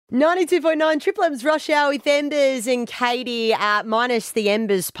92.9 Triple M's Rush Hour with Embers and Katie, minus the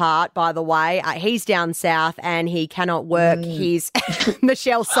Embers part, by the way. He's down south and he cannot work his...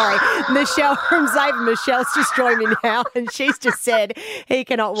 Michelle from Xavier. Michelle's just joined me now and she's just said he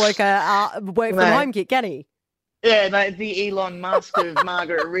cannot work from home kit, can he? Yeah, mate, the Elon Musk of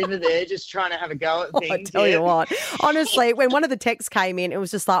Margaret River there, just trying to have a go at things. I tell you what, honestly, when one of the texts came in, it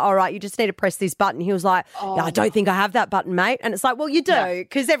was just like, all right, you just need to press this button. He was like, I don't think I have that button, mate. And it's like, well, you do,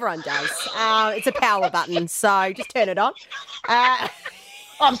 because everyone does. It's a power button, so just turn it on.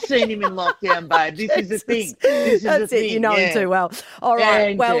 I've seen him in lockdown, babe. This is the thing. That's it. You know him too well. All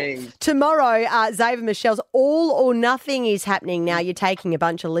right. Yeah, tomorrow, Xavier Michelle's All or Nothing is happening now. You're taking a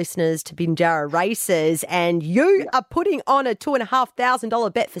bunch of listeners to Binjara races and you are putting on a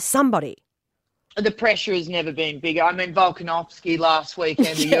 $2,500 bet for somebody. The pressure has never been bigger. I mean, Volkanovski last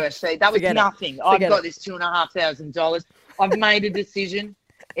weekend, the UFC, that was nothing. I've got this $2,500. I've made a decision.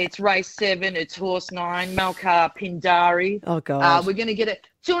 It's race 7. It's horse 9, Malkar Pindari. Oh, God. We're going to get it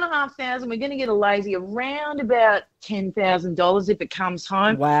 $2,500. We're going to get a lazy around about $10,000 if it comes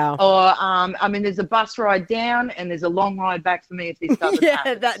home. Wow. Or, I mean, there's a bus ride down and there's a long ride back for me if this doesn't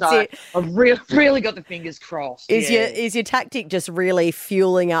happen. That's it. I've really got the fingers crossed. Is your tactic just really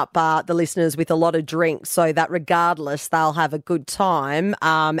fueling up the listeners with a lot of drinks so that regardless they'll have a good time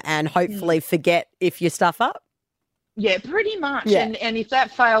and hopefully forget if you stuff up? Yeah, pretty much. Yeah. And if that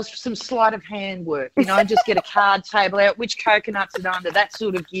fails, some sleight of hand work. Just get a card table out, which coconuts are under, that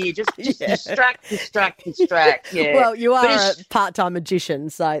sort of gear. Just distract. Yeah. Well, you are a part-time magician,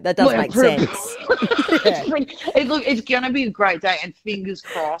 so that does make sense. Look, it's going to be a great day, and fingers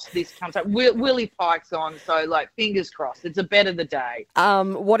crossed this comes up. Willie Pike's on, so, fingers crossed. It's a bet of the day.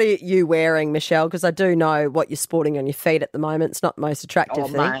 What are you wearing, Michelle? Because I do know what you're sporting on your feet at the moment. It's not the most attractive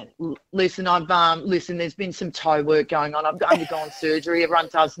thing. Mate, listen, there's been some toe work going on. I've undergone surgery. Everyone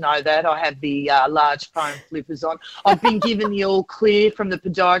does know that. I have the large foam flippers on. I've been given the all clear from the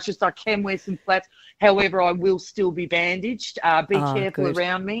podiatrist. I can wear some flats. However, I will still be bandaged. Be careful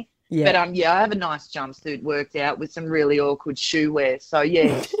around me. Yeah. But I have a nice jumpsuit worked out with some really awkward shoe wear. So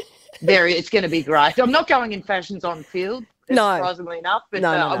it's going to be great. I'm not going in fashions on field. Surprisingly enough, but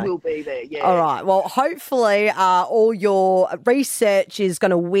I will be there, yeah. All right. Well, hopefully all your research is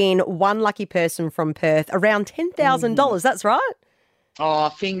going to win one lucky person from Perth around $10,000. That's right? Oh,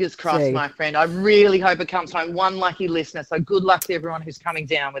 fingers crossed, my friend. I really hope it comes home. One lucky listener. So good luck to everyone who's coming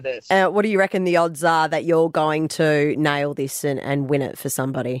down with us. What do you reckon the odds are that you're going to nail this and win it for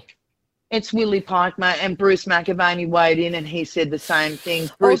somebody? It's Willie Pike, mate, and Bruce McAvaney weighed in and he said the same thing.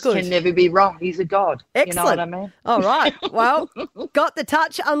 Bruce can never be wrong. He's a god. Excellent. You know what I mean? All right. Well, got the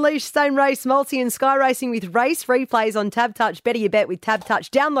touch. Unleash same race, multi and sky racing with race replays on Tab Touch. Better your bet with Tab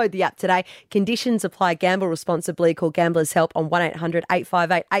Touch. Download the app today. Conditions apply. Gamble responsibly. Call Gamblers Help on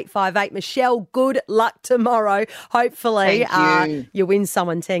 1-800-858-858. Michelle, good luck tomorrow. Hopefully you win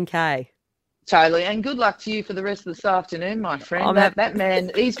someone $10,000. Totally, and good luck to you for the rest of this afternoon, my friend. That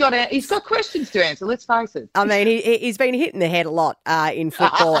man, he's got questions to answer. Let's face it. I mean, he's been hit in the head a lot in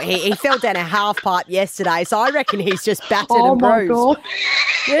football. He fell down a half pipe yesterday, so I reckon he's just battered and bruised. Oh my God,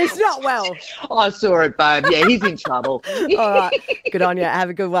 it's not well. I saw it, babe. Yeah, he's in trouble. All right, good on you.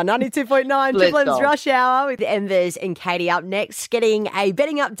 Have a good one. 92.9 Triple M's Rush Hour with Embers and Katie up next. Getting a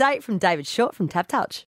betting update from David Short from Tab Touch.